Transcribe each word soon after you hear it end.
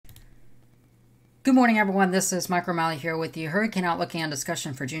Good morning, everyone. This is Mike O'Malley here with the Hurricane Outlook and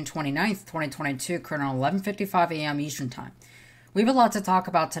discussion for June 29th, 2022, current at 11:55 a.m. Eastern Time. We have a lot to talk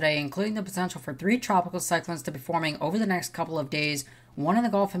about today, including the potential for 3 tropical cyclones to be forming over the next couple of days, 1 in the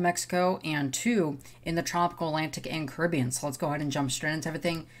Gulf of Mexico and 2 in the tropical Atlantic and Caribbean. So let's go ahead and jump straight into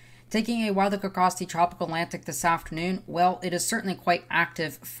everything. Taking a wide look across the tropical Atlantic this afternoon, well, it is certainly quite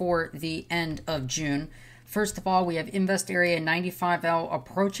active for the end of June. First of all, we have Invest Area 95L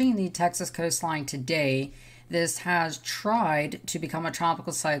approaching the Texas coastline today. This has tried to become a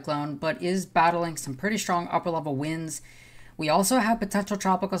tropical cyclone, but is battling some pretty strong upper-level winds. We also have Potential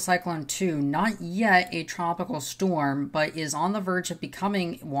Tropical Cyclone 2, not yet a tropical storm, but is on the verge of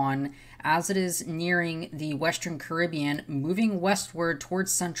becoming one as it is nearing the Western Caribbean, moving westward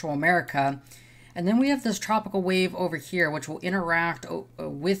towards Central America. And then we have this tropical wave over here, which will interact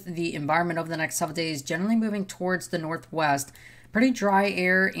with the environment over the next several days, generally moving towards the northwest. Pretty dry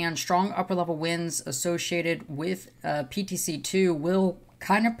air and strong upper-level winds associated with PTC2 will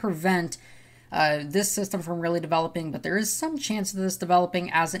kind of prevent this system from really developing, but there is some chance of this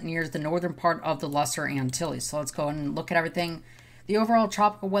developing as it nears the northern part of the Lesser Antilles. So let's go ahead and look at everything. The overall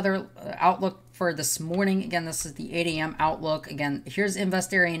tropical weather outlook for this morning, again, this is the 8 a.m. outlook. Again, here's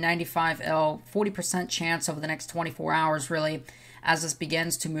Invest Area 95L, 40% chance over the next 24 hours, really, as this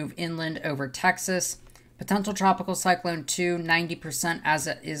begins to move inland over Texas. Potential Tropical Cyclone 2, 90% as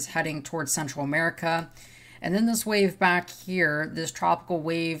it is heading towards Central America. And then this wave back here, this tropical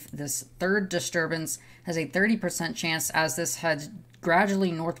wave, this third disturbance, has a 30% chance as this heads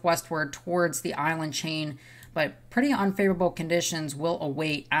gradually northwestward towards the island chain, but pretty unfavorable conditions will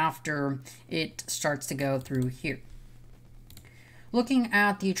await after it starts to go through here. Looking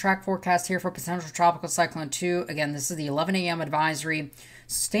at the track forecast here for Potential Tropical Cyclone 2, again, this is the 11 a.m. advisory.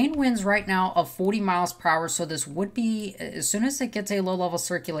 Sustained winds right now of 40 miles per hour, so this would be, as soon as it gets a low-level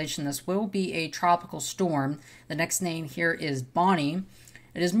circulation, this will be a tropical storm. The next name here is Bonnie.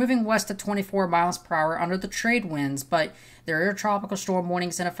 It is moving west at 24 miles per hour under the trade winds, but there are tropical storm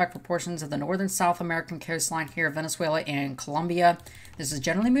warnings in effect for portions of the northern South American coastline here, Venezuela and Colombia. This is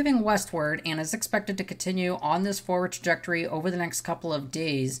generally moving westward and is expected to continue on this forward trajectory over the next couple of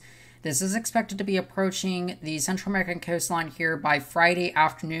days. This is expected to be approaching the Central American coastline here by Friday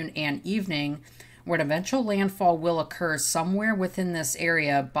afternoon and evening, where an eventual landfall will occur somewhere within this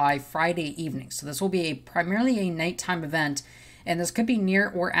area by Friday evening. So this will be primarily a nighttime event, and this could be near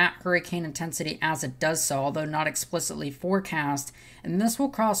or at hurricane intensity as it does so, although not explicitly forecast. And this will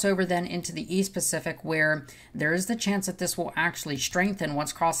cross over then into the East Pacific, where there is the chance that this will actually strengthen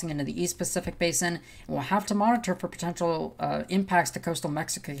once crossing into the East Pacific basin. And we'll have to monitor for potential impacts to coastal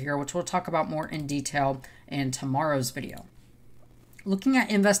Mexico here, which we'll talk about more in detail in tomorrow's video. Looking at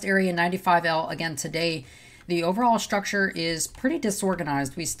Invest Area 95L again today, the overall structure is pretty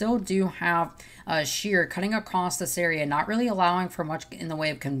disorganized. We still do have shear cutting across this area, not really allowing for much in the way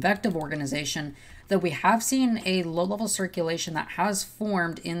of convective organization, though we have seen a low-level circulation that has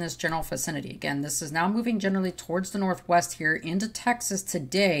formed in this general vicinity. Again, this is now moving generally towards the northwest here into Texas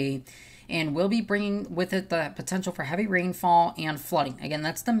today, and will be bringing with it the potential for heavy rainfall and flooding. Again,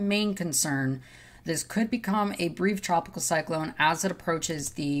 that's the main concern. This could become a brief tropical cyclone as it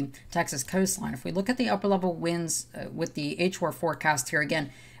approaches the Texas coastline. If we look at the upper-level winds with the HWAR forecast here,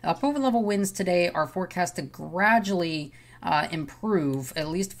 again, upper-level winds today are forecast to gradually improve, at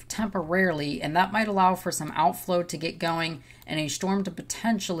least temporarily, and that might allow for some outflow to get going and a storm to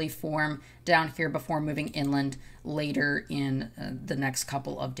potentially form down here before moving inland later in the next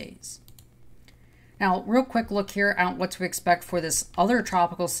couple of days. Now, real quick look here at what to expect for this other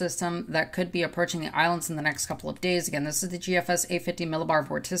tropical system that could be approaching the islands in the next couple of days. Again, this is the GFS 850 millibar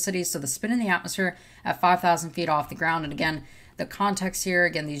vorticity, so the spin in the atmosphere at 5,000 feet off the ground. And again, the context here,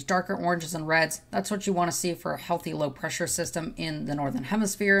 again, these darker oranges and reds, that's what you want to see for a healthy low pressure system in the northern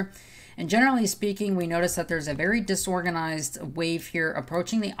hemisphere. And generally speaking, we notice that there's a very disorganized wave here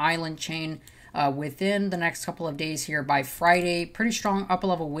approaching the island chain within the next couple of days here by Friday. Pretty strong upper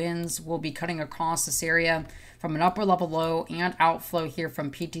level winds will be cutting across this area from an upper level low and outflow here from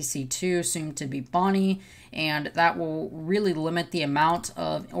PTC2, soon to be Bonnie, and that will really limit the amount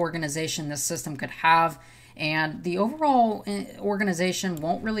of organization this system could have. And the overall organization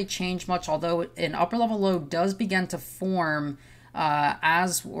won't really change much, although an upper level low does begin to form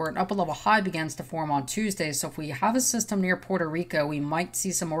or an upper level high begins to form on Tuesday. So if we have a system near Puerto Rico, we might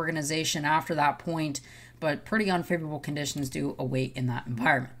see some organization after that point, but pretty unfavorable conditions do await in that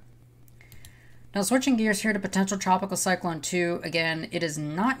environment. Now, switching gears here to Potential Tropical Cyclone 2, again, it is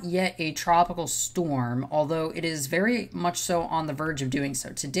not yet a tropical storm, although it is very much so on the verge of doing so.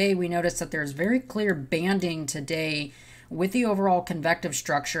 Today, we noticed that there's very clear banding today with the overall convective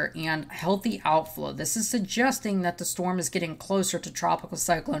structure and healthy outflow. This is suggesting that the storm is getting closer to tropical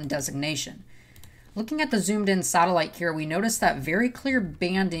cyclone designation. Looking at the zoomed in satellite here, we notice that very clear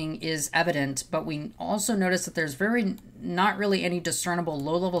banding is evident, but we also notice that there's not really any discernible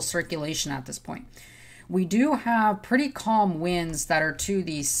low-level circulation at this point. We do have pretty calm winds that are to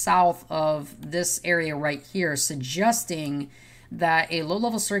the south of this area right here, suggesting that a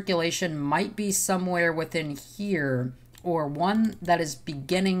low-level circulation might be somewhere within here, or one that is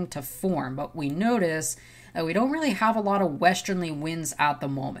beginning to form. But we notice that we don't really have a lot of westerly winds at the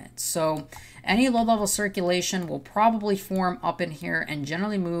moment. So any low-level circulation will probably form up in here and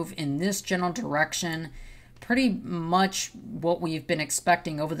generally move in this general direction, pretty much what we've been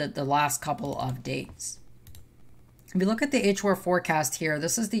expecting over the last couple of days. If you look at the HWAR forecast here,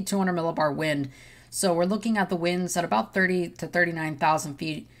 this is the 200 millibar wind. So we're looking at the winds at about 30 to 39,000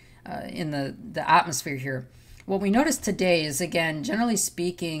 feet in the atmosphere here. What we noticed today is, again, generally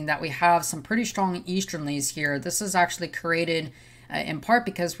speaking, that we have some pretty strong easterlies here. This is actually created in part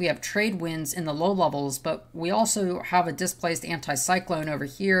because we have trade winds in the low levels, but we also have a displaced anticyclone over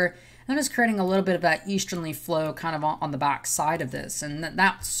here, and it's creating a little bit of that easterly flow kind of on the back side of this, and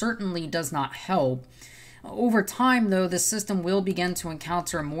that certainly does not help. Over time, though, the system will begin to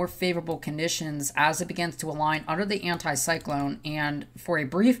encounter more favorable conditions as it begins to align under the anticyclone, and for a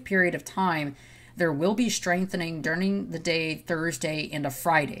brief period of time, there will be strengthening during the day Thursday into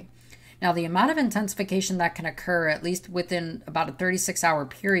Friday. Now, the amount of intensification that can occur, at least within about a 36-hour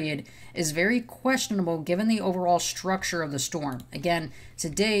period, is very questionable given the overall structure of the storm. Again,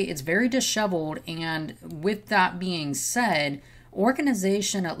 today it's very disheveled, and with that being said,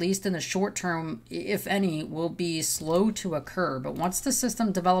 organization, at least in the short term, if any, will be slow to occur. But once the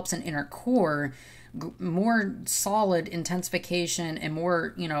system develops an inner core, more solid intensification and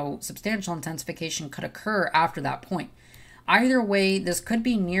more, substantial intensification could occur after that point. Either way, this could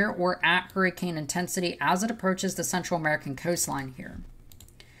be near or at hurricane intensity as it approaches the Central American coastline here.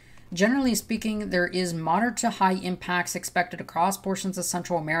 Generally speaking, there is moderate to high impacts expected across portions of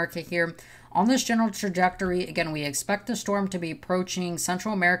Central America here. On this general trajectory, again, we expect the storm to be approaching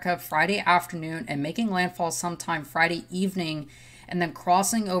Central America Friday afternoon and making landfall sometime Friday evening, and then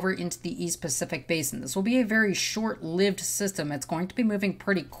crossing over into the East Pacific Basin. This will be a very short-lived system. It's going to be moving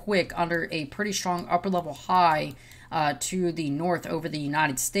pretty quick under a pretty strong upper-level high to the north over the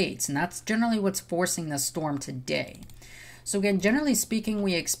United States, and that's generally what's forcing this storm today. So again, generally speaking,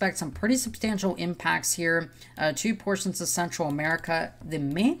 we expect some pretty substantial impacts here to portions of Central America. The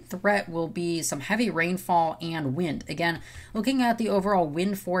main threat will be some heavy rainfall and wind. Again, looking at the overall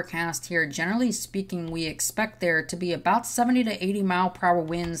wind forecast here, generally speaking, we expect there to be about 70 to 80 mile per hour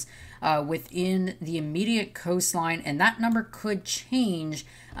winds within the immediate coastline, and that number could change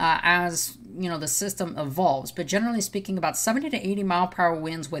as the system evolves. But generally speaking, about 70 to 80 mile per hour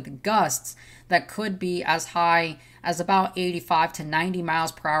winds with gusts that could be as high as about 85 to 90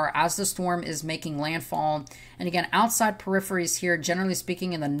 miles per hour as the storm is making landfall. And again, outside peripheries here, generally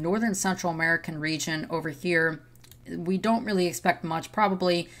speaking, in the northern Central American region over here, we don't really expect much,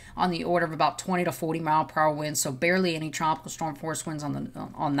 probably on the order of about 20 to 40 mile per hour winds, so barely any tropical storm force winds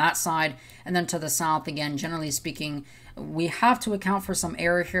on that side. And then to the south, again, generally speaking, we have to account for some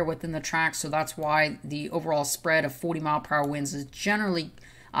error here within the track, so that's why the overall spread of 40 mile per hour winds is generally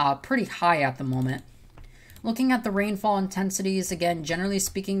pretty high at the moment. Looking at the rainfall intensities, again, generally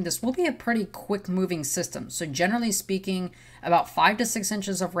speaking, this will be a pretty quick moving system. So generally speaking, about 5 to 6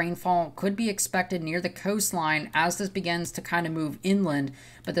 inches of rainfall could be expected near the coastline as this begins to kind of move inland,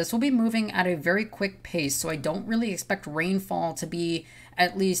 but this will be moving at a very quick pace. So I don't really expect rainfall to be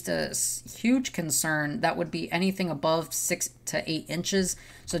at least a huge concern. That would be anything above 6 to 8 inches.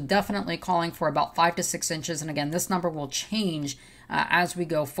 So definitely calling for about 5 to 6 inches. And again, this number will change as we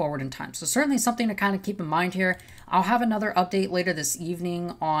go forward in time. So certainly something to kind of keep in mind here. I'll have another update later this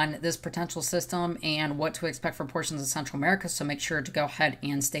evening on this potential system and what to expect for portions of Central America, so make sure to go ahead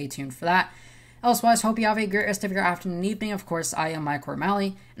and stay tuned for that. Elsewise, hope you have a great rest of your afternoon and evening. Of course, I am Mike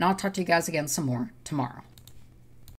O'Malley, and I'll talk to you guys again some more tomorrow.